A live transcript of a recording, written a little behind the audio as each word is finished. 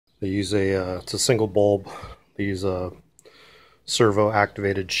They use it's a single bulb. They use a servo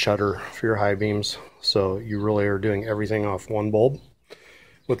activated shutter for your high beams. So you really are doing everything off one bulb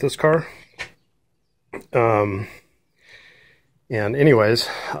with this car. And anyways,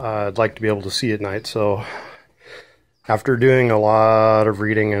 I'd like to be able to see at night. So after doing a lot of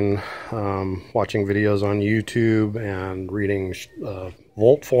reading and watching videos on YouTube and reading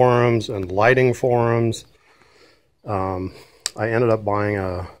Volt forums and lighting forums, I ended up buying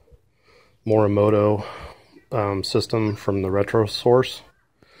a Morimoto system from the Retrofit Source.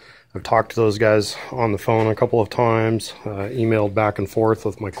 I've talked to those guys on the phone a couple of times, emailed back and forth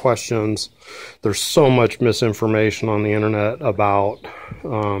with my questions. There's so much misinformation on the internet about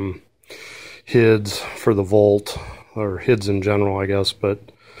HIDs for the Volt, or HIDs in general, I guess. But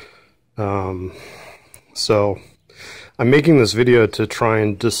so I'm making this video to try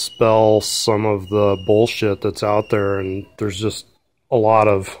and dispel some of the bullshit that's out there, and there's just a lot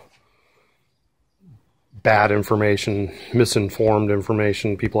of bad information, misinformed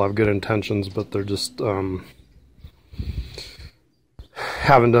information. People have good intentions, but they're just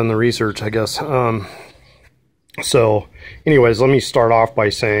haven't done the research, I guess. So anyways, let me start off by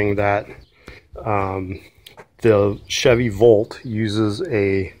saying that the Chevy Volt uses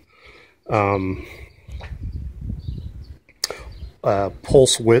a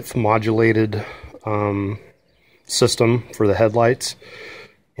pulse width modulated system for the headlights,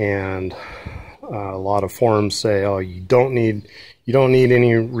 and a lot of forums say, oh, you don't need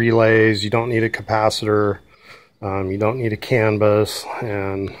any relays, you don't need a capacitor, you don't need a canvas,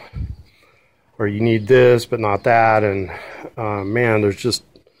 or you need this but not that. And man, there's just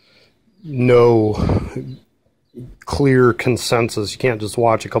no clear consensus. You can't just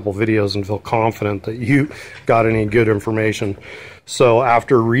watch a couple videos and feel confident that you got any good information. So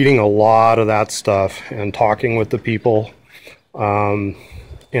after reading a lot of that stuff and talking with the people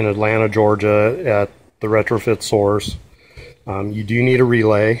in Atlanta, Georgia at the Retrofit Source, you do need a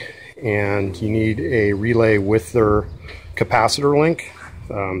relay, and you need a relay with their capacitor link.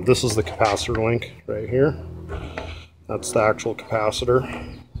 This is the capacitor link right here. That's the actual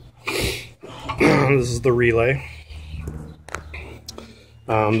capacitor. This is the relay.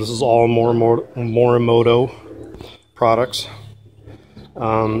 This is all Morimoto products.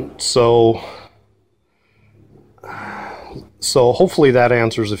 So hopefully that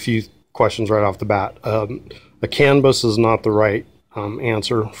answers a few questions right off the bat. A canvas is not the right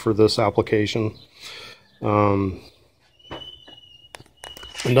answer for this application. Another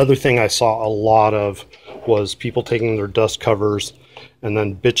thing I saw a lot of was people taking their dust covers and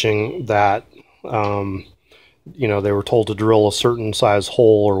then bitching that you know, they were told to drill a certain size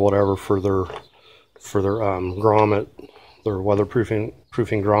hole or whatever for their grommet, their weatherproofing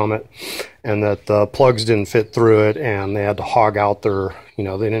grommet, and that the plugs didn't fit through it, and they had to hog out their, you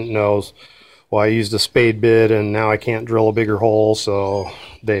know, they didn't know, well, I used a spade bit and now I can't drill a bigger hole, so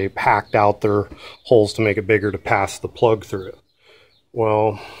they hacked out their holes to make it bigger to pass the plug through it.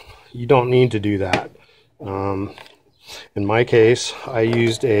 Well, you don't need to do that. In my case, I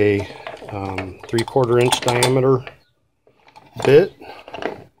used a 3/4 inch diameter bit.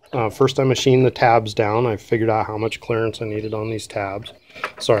 First I machined the tabs down. I figured out how much clearance I needed on these tabs.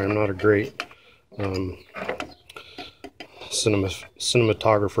 Sorry, I'm not a great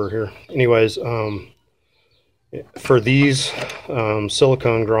cinematographer here. Anyways, for these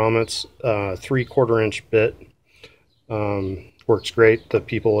silicone grommets, 3/4 inch bit works great. The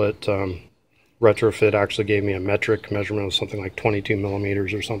people at Retrofit actually gave me a metric measurement of something like 22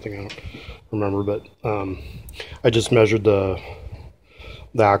 millimeters or something. I don't remember, but I just measured the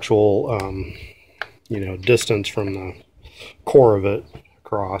actual you know, distance from the core of it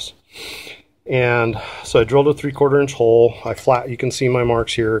across. And so I drilled a 3/4 inch hole. You can see my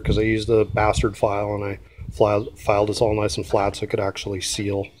marks here because I used a bastard file, and I filed this all nice and flat so it could actually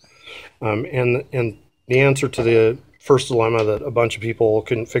seal. And the answer to the first dilemma that a bunch of people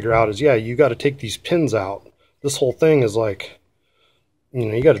couldn't figure out is, yeah, you got to take these pins out. This whole thing is like, you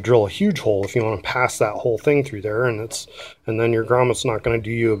know, you got to drill a huge hole if you want to pass that whole thing through there, and then your grommet's not going to do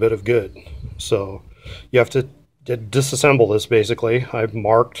you a bit of good. So you have to disassemble this. Basically, I've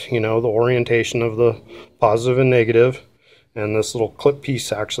marked, you know, the orientation of the positive and negative, and this little clip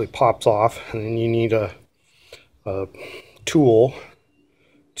piece actually pops off, and then you need a tool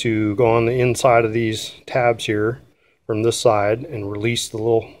to go on the inside of these tabs here from this side and release the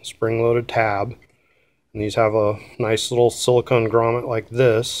little spring-loaded tab. And these have a nice little silicone grommet like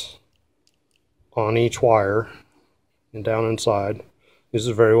this on each wire and down inside. This is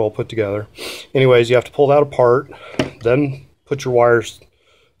very well put together. Anyways, you have to pull that apart, then put your wires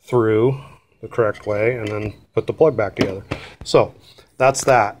through the correct way, and then put the plug back together. So that's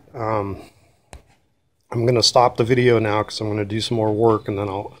that. I'm going to stop the video now because I'm going to do some more work, and then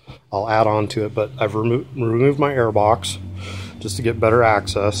I'll add on to it. But I've removed my air box just to get better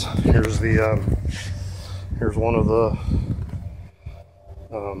access. Here's the here's one of the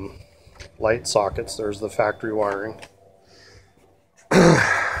light sockets. There's the factory wiring.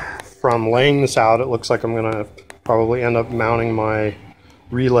 From laying this out, it looks like I'm going to probably end up mounting my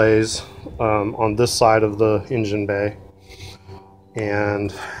relays on this side of the engine bay,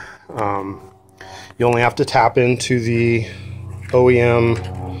 and you only have to tap into the OEM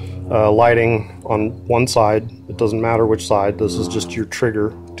lighting on one side. It doesn't matter which side. This is just your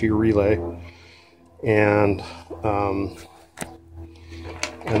trigger to your relay, and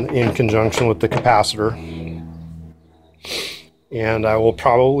in conjunction with the capacitor. And I will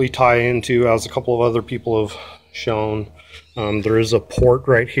probably tie into, as a couple of other people have shown, there is a port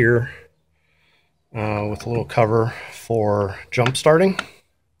right here with a little cover for jump starting,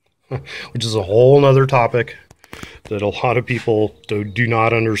 which is a whole nother topic that a lot of people do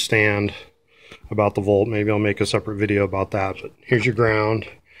not understand about the Volt. Maybe I'll make a separate video about that. But here's your ground,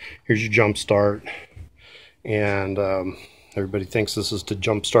 here's your jump start, and everybody thinks this is to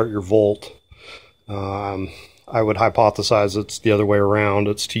jump start your Volt. I would hypothesize it's the other way around.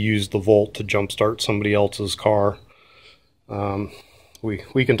 It's to use the Volt to jumpstart somebody else's car.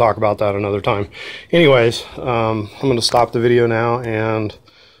 We can talk about that another time. Anyways, I'm going to stop the video now and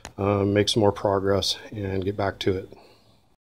make some more progress and get back to it.